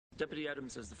Deputy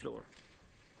Adams has the floor.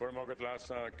 Ar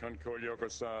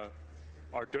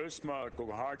dusma go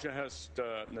harjahest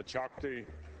na chakti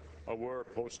a were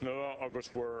post nua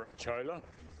agus were chila.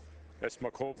 Es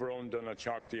makovron de na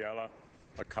chakti ella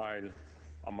a Kyle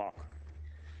amok.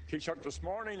 Taoiseach, this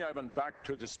morning I went back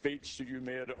to the speech that you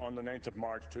made on the 9th of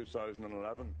March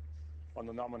 2011 on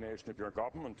the nomination of your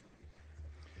government.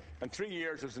 And 3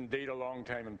 years is indeed a long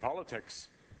time in politics.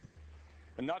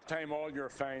 In that time all your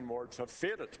fine words have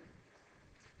faded.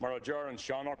 Marajar and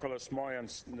Seanocalas Moy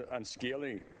and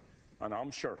Scaly and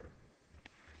Amshire.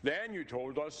 Then you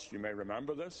told us, you may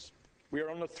remember this, we are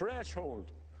on the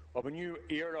threshold of a new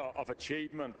era of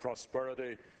achievement,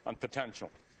 prosperity and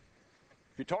potential.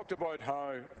 You talked about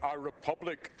how our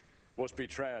republic was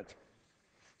betrayed.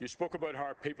 You spoke about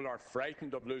how people are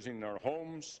frightened of losing their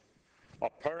homes,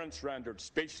 of parents rendered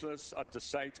speechless at the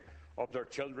sight of their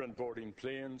children boarding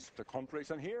planes to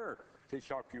countries. And here,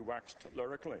 Taoiseach, you waxed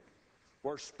lyrically.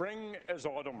 Where spring is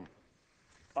autumn,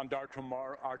 and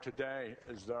our today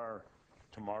is their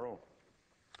tomorrow.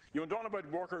 You went on about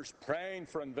workers praying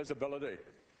for invisibility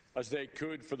as they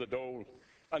could for the dole,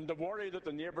 and the worry that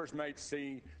the neighbours might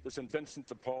see the St Vincent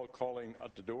de Paul calling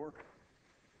at the door.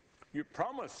 You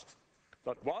promised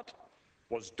that what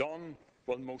was done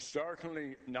will most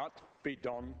certainly not be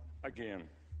done again.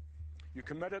 You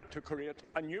committed to create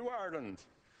a new Ireland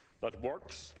that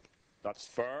works, that's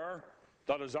fair,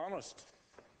 that is honest.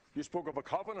 You spoke of a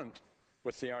covenant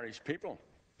with the Irish people.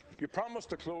 You promised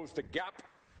to close the gap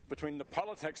between the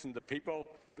politics and the people,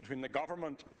 between the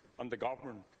government and the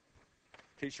governed.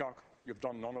 Taoiseach, you've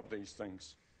done none of these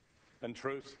things. In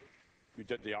truth, you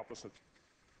did the opposite.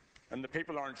 And the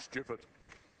people aren't stupid.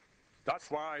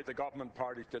 That's why the government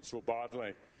parties did so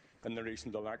badly in the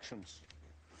recent elections.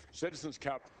 Citizens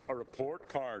kept a report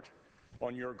card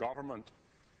on your government,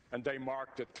 and they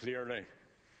marked it clearly.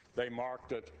 They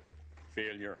marked it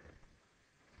failure.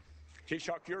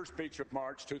 Taoiseach, your speech of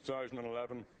March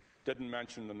 2011 didn't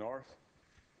mention the North.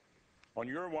 On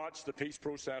your watch, the peace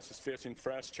process is facing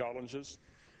fresh challenges,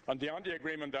 and the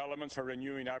anti-agreement elements are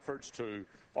renewing efforts to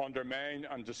undermine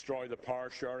and destroy the power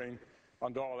sharing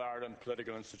and all-Ireland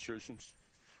political institutions.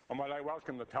 And while I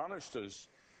welcome the Tanishta's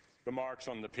remarks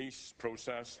on the peace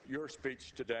process, your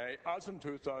speech today, as in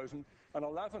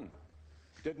 2011,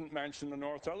 didn't mention the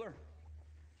North either.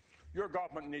 Your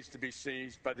government needs to be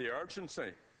seized by the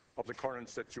urgency of the current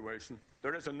situation.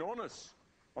 There is an onus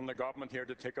on the government here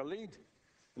to take a lead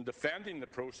in defending the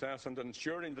process and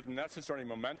ensuring that the necessary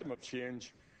momentum of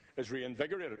change is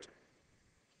reinvigorated.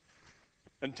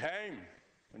 In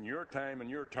your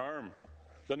term,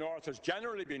 the North has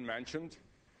generally been mentioned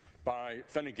by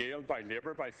Fine Gael, by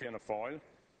Labour, by Fianna Fáil,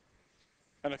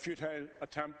 in a futile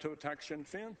attempt to attack Sinn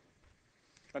Féin.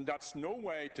 And that's no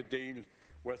way to deal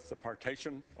with the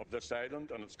partition of this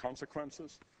island and its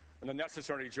consequences, and the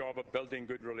necessary job of building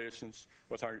good relations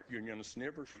with our unionist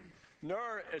neighbours.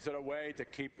 Nor is it a way to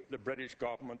keep the British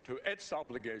government to its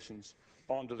obligations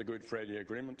under the Good Friday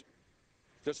Agreement.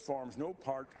 This forms no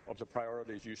part of the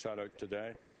priorities you set out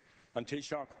today. And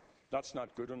Taoiseach, that's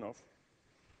not good enough.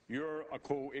 You're a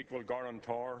co-equal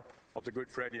guarantor of the Good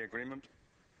Friday Agreement.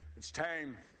 It's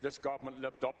time this government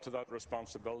lived up to that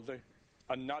responsibility,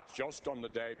 and not just on the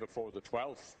day before the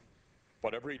 12th,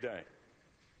 but every day.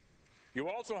 You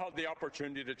also had the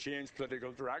opportunity to change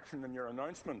political direction in your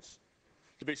announcements,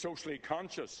 to be socially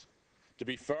conscious, to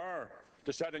be fair,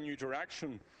 to set a new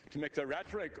direction, to make the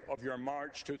rhetoric of your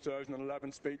March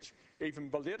 2011 speech, even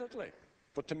belatedly,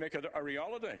 but to make it a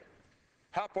reality.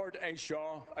 Hapard é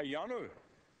seo a dheanú,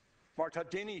 mar tá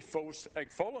daoine fós ag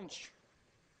fólainse.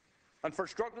 And for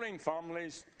struggling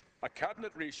families, a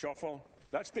cabinet reshuffle,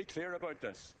 let's be clear about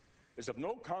this, is of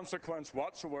no consequence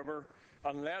whatsoever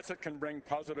unless it can bring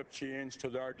positive change to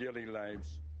their daily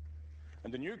lives.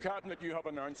 And the new cabinet you have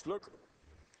announced, look,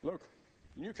 the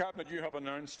new cabinet you have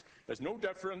announced is no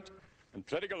different in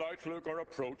political outlook or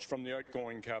approach from the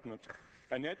outgoing cabinet.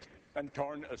 And it, in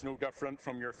turn, is no different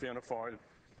from your Fianna Fáil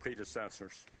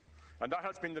predecessors. And that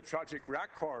has been the tragic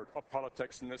record of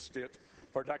politics in this state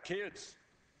for decades.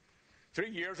 3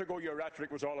 years ago, your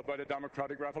rhetoric was all about a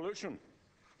democratic revolution,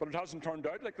 but it hasn't turned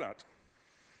out like that.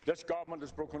 This government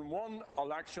has broken one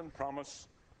election promise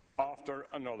after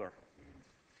another.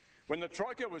 When the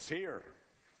Troika was here,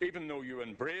 even though you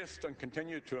embraced and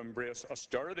continued to embrace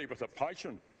austerity with a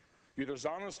passion, you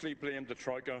dishonestly blamed the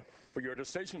Troika for your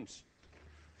decisions.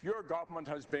 Your government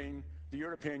has been the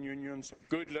European Union's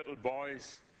good little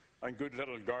boys and good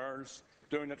little girls,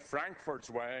 doing it Frankfurt's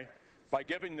way by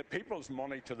giving the people's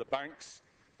money to the banks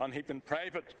and heaping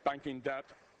private banking debt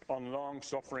on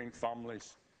long-suffering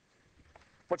families.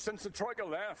 But since the Troika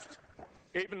left,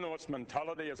 Even though its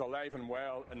mentality is alive and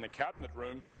well in the cabinet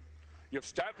room, you've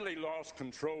steadily lost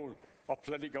control of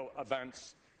political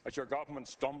events as your government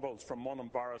stumbles from one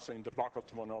embarrassing debacle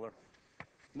to another.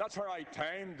 And that's where I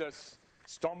timed this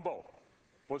stumble,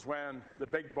 was when the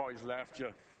big boys left you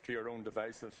to your own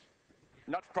devices.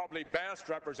 And that's probably best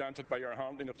represented by your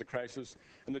handling of the crisis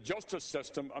in the justice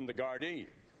system and the Gardaí.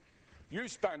 You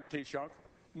spent, Taoiseach,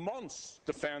 months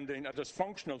defending a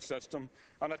dysfunctional system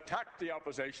and attacked the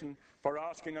opposition for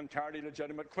asking entirely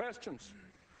legitimate questions.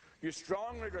 You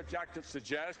strongly rejected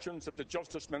suggestions that the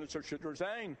Justice Minister should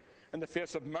resign in the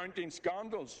face of mounting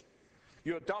scandals.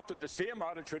 You adopted the same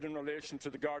attitude in relation to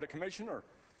the Garda Commissioner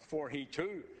before he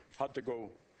too had to go.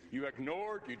 You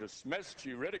ignored, you dismissed,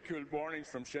 you ridiculed warnings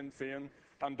from Sinn Féin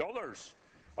and others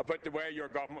about the way your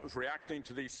government was reacting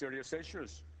to these serious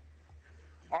issues.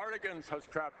 Arrogance has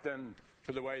crept in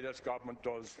to the way this government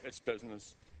does its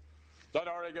business. That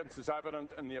arrogance is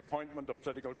evident in the appointment of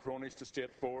political cronies to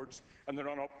state boards in the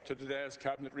run-up to today's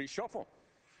cabinet reshuffle.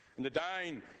 In the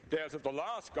dying days of the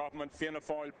last government, Fianna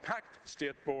Fáil packed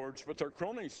state boards with their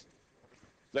cronies.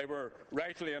 They were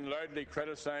rightly and loudly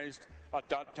criticised at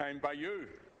that time by you.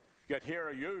 Yet here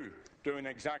are you doing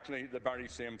exactly the very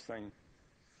same thing.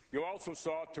 You also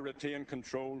sought to retain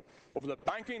control over the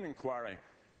banking inquiry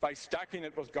by stacking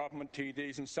it with government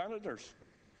TDs and senators.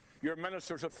 Your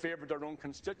ministers have favoured their own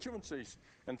constituencies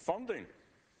in funding.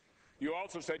 You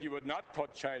also said you would not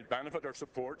cut child benefit or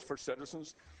supports for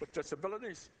citizens with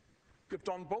disabilities. You've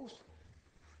done both.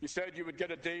 You said you would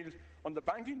get a deal on the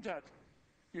banking debt.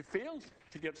 You failed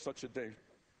to get such a deal.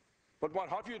 But what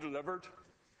have you delivered?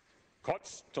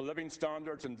 Cuts to living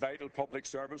standards in vital public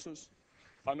services,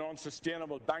 an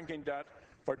unsustainable banking debt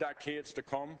for decades to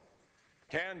come,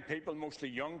 10 people, mostly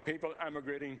young people,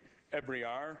 emigrating every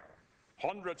hour,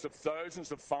 hundreds of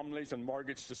thousands of families in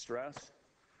mortgage distress,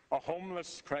 a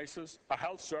homeless crisis, a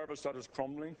health service that is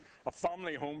crumbling, a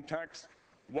family home tax,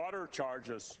 water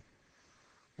charges.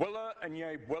 Willa and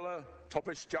ye willa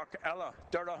tupisteach ella,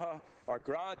 duraha, or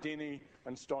gradini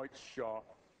and stoich shaw.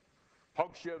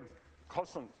 Hogshiv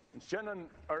cussant, and shin and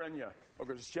arinya,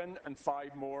 or shin and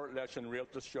 5 more leis and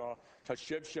realtas shaw, ta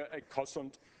shivsha a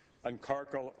cussant and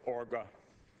kirkle orga.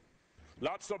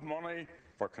 Lots of money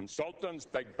for consultants,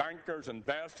 big bankers,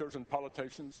 investors and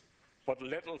politicians, but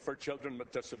little for children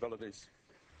with disabilities.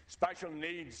 Special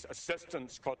needs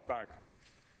assistance cut back.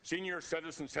 Senior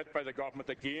citizens hit by the government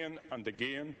again and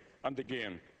again and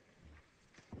again.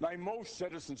 Now, most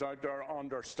citizens out there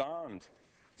understand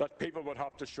that people would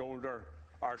have to shoulder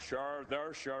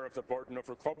their share of the burden of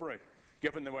recovery,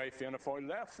 given the way Fianna Fáil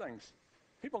left things.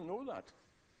 People know that.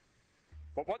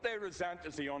 But what they resent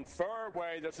is the unfair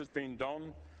way this has been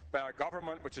done by a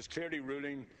government which is clearly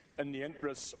ruling in the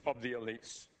interests of the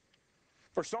elites.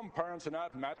 For some parents, and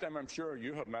I've met them, I'm sure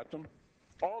you have met them,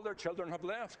 all their children have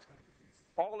left.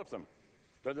 All of them.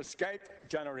 They're the Skype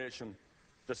generation,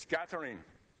 the scattering.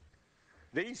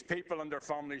 These people and their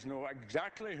families know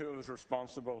exactly who is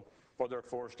responsible for their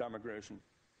forced emigration.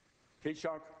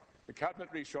 Taoiseach, the cabinet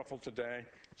reshuffle today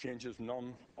changes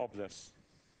none of this.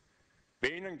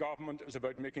 Being in government is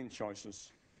about making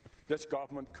choices. This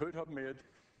government could have made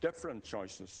different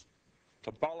choices.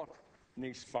 To bollock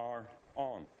needs far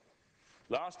on.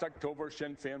 Last October,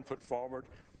 Sinn Féin put forward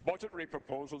budgetary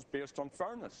proposals based on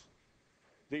fairness.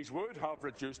 These would have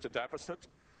reduced the deficit,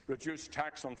 reduced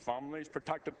tax on families,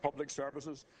 protected public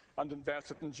services and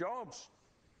invested in jobs.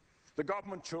 The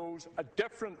government chose a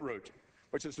different route,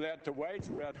 which has led to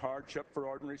widespread hardship for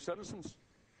ordinary citizens.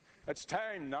 It's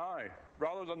time now,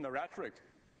 rather than the rhetoric,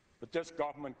 that this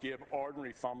government gave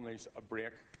ordinary families a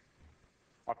break.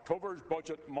 October's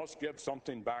budget must give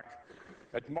something back.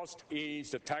 It must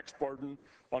ease the tax burden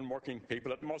on working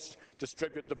people. It must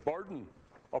distribute the burden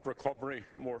of recovery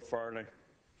more fairly.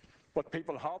 But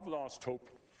people have lost hope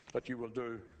that you will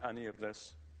do any of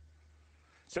this.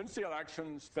 Since the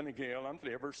elections, Fine Gael and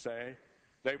Labour say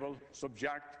they will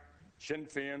subject Sinn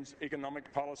Féin's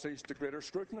economic policies to greater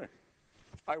scrutiny.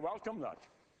 I welcome that.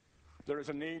 There is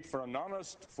a need for an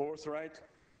honest, forthright,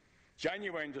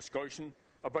 genuine discussion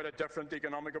about a different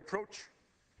economic approach.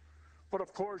 But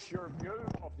of course, your view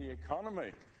of the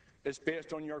economy is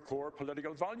based on your core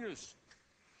political values.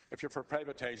 If you're for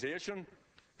privatisation,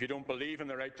 if you don't believe in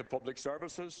the right to public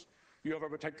services, you have a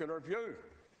particular view.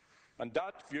 And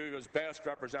that view is best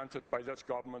represented by this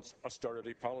government's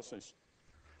austerity policies.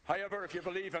 However, if you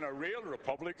believe in a real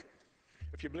republic,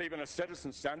 if you believe in a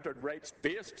citizen-centred,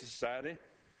 rights-based society,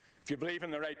 if you believe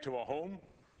in the right to a home,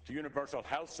 to universal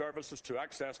health services, to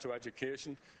access to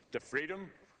education, to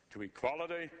freedom, to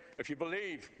equality, if you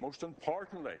believe, most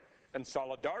importantly, in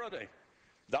solidarity,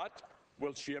 that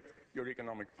will shape your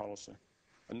economic policy.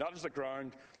 and that is the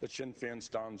ground that Sinn Féin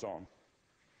stands on.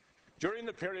 During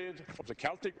the period of the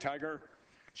Celtic Tiger,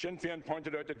 Sinn Féin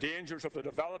pointed out the dangers of the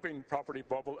developing property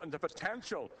bubble and the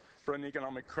potential for an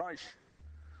economic crash.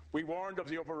 We warned of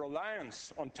the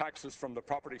over-reliance on taxes from the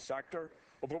property sector,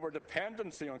 of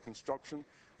over-dependency on construction,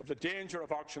 of the danger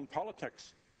of auction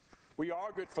politics. We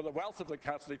argued for the wealth of the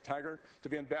Celtic Tiger to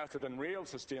be invested in real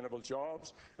sustainable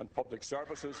jobs and public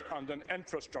services and in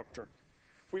infrastructure.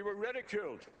 We were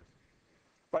ridiculed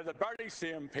by the very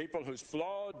same people whose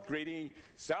flawed, greedy,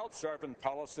 self-serving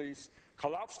policies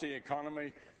collapsed the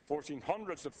economy, forcing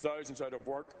hundreds of thousands out of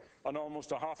work and almost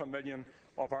 500,000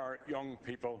 of our young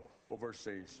people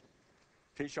overseas.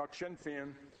 Taoiseach, Sinn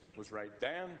Féin was right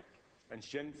then, and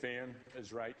Sinn Féin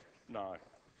is right now.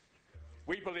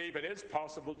 We believe it is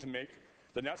possible to make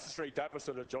the necessary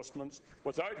deficit adjustments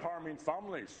without harming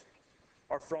families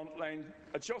or frontline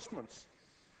adjustments.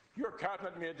 Your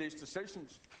cabinet made these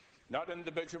decisions, not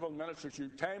individual ministers. You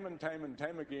time and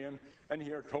time again in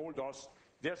here told us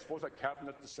this was a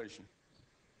cabinet decision.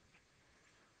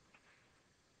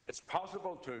 It's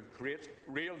possible to create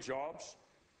real jobs.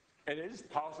 It is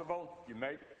possible, you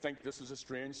might think this is a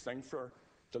strange thing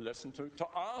to listen to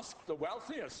ask the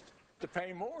wealthiest to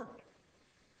pay more.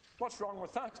 What's wrong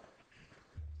with that?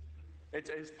 It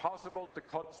is possible to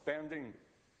cut spending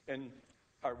in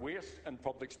our waste in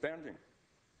public spending.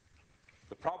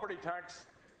 The property tax,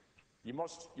 you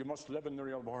must live in the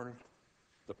real world.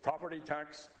 The property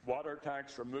tax, water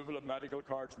tax, removal of medical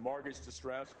cards, mortgage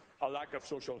distress, a lack of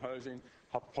social housing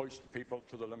have pushed people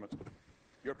to the limit.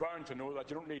 You're bound to know that.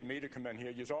 You don't need me to come in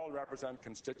here. You all represent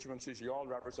constituencies. You all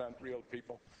represent real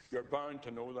people. You're bound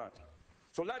to know that.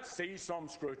 So let's see some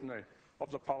scrutiny of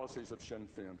the policies of Sinn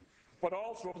Féin, but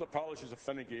also of the policies of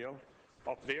Fine Gael,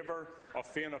 of Labour, of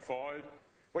Fianna Fáil,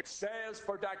 which says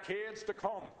for decades to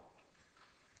come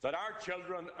that our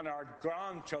children and our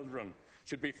grandchildren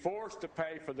should be forced to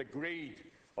pay for the greed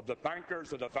of the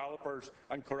bankers, the developers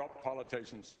and corrupt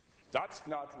politicians. That's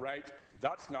not right.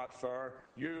 That's not fair.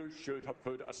 You should have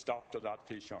put a stop to that,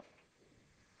 Taoiseach.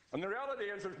 And the reality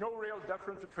is there's no real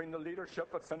difference between the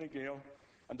leadership of Fine Gael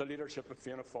and the leadership of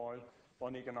Fianna Fáil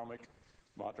on economic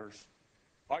matters.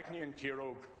 Agni and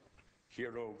Kirog,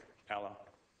 Ella,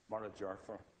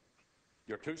 Marajarfa.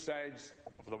 You're two sides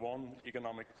of the one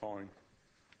economic coin.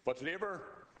 But Labour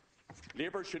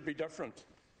should be different,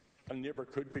 and Labour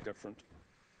could be different.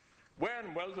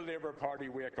 When will the Labour Party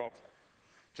wake up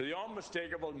to the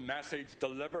unmistakable message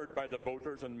delivered by the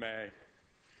voters in May?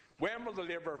 When will the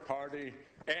Labour Party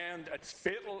end its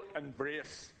fatal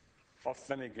embrace of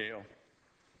Fine Gael?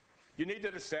 You need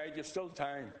to decide, you've still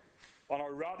time, on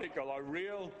a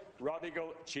real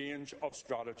radical change of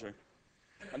strategy.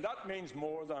 And that means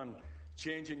more than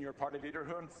changing your party leader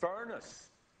who, in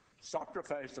fairness,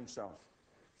 sacrificed himself,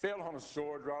 fell on his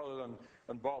sword rather than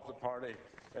involve the party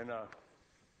in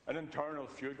an internal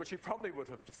feud, which he probably would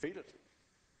have defeated.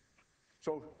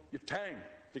 So you've time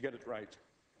to get it right.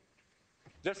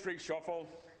 This reshuffle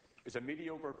is a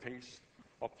mediocre piece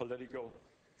of political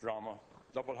drama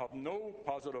that will have no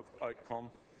positive outcome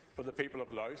for the people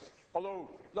of Louth. Although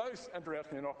Louth,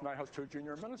 interestingly enough, now has 2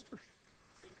 junior ministers.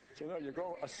 So there you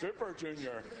go, a super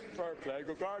junior. Fair play,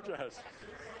 go gorgeous.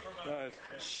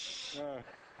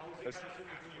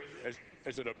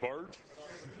 Is it a bird?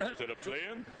 Is it a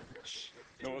plane?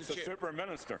 No, it's a super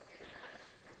minister.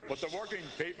 But the working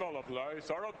people of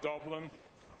Louth, or of Dublin,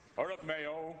 or of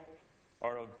Mayo,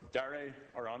 or of Derry,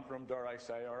 or Antrim, dare I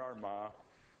say, or Armagh,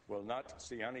 will not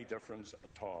see any difference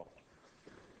at all.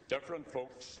 Different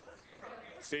folks,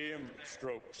 same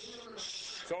strokes.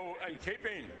 So in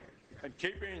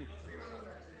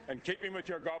keeping with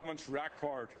your government's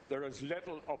record, there is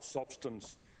little of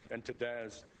substance in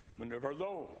today's manoeuvre.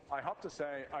 Though I have to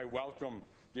say I welcome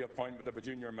the appointment of a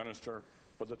junior minister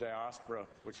for the diaspora,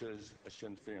 which is a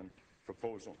Sinn Féin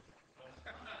proposal.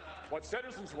 What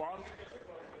citizens want,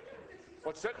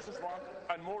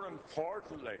 and more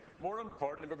importantly,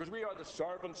 because we are the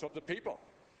servants of the people.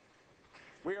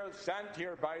 We are sent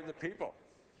here by the people.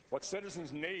 What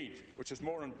citizens need, which is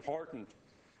more important,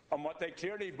 and what they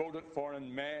clearly voted for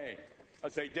in May,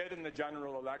 as they did in the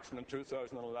general election in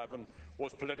 2011,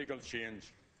 was political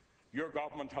change. Your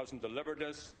government hasn't delivered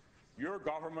this. Your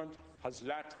government has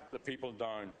let the people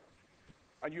down.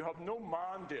 And you have no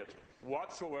mandate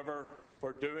whatsoever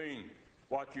for doing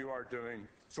what you are doing.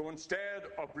 So instead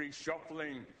of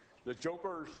reshuffling the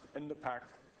jokers in the pack,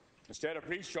 instead of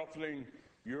reshuffling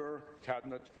your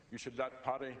cabinet, you should let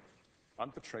Paddy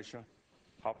and Patricia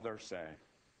have their say.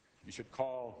 You should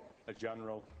call a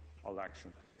general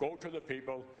election. Go to the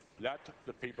people, let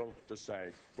the people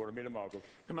decide. Go to Míle Mágaibh.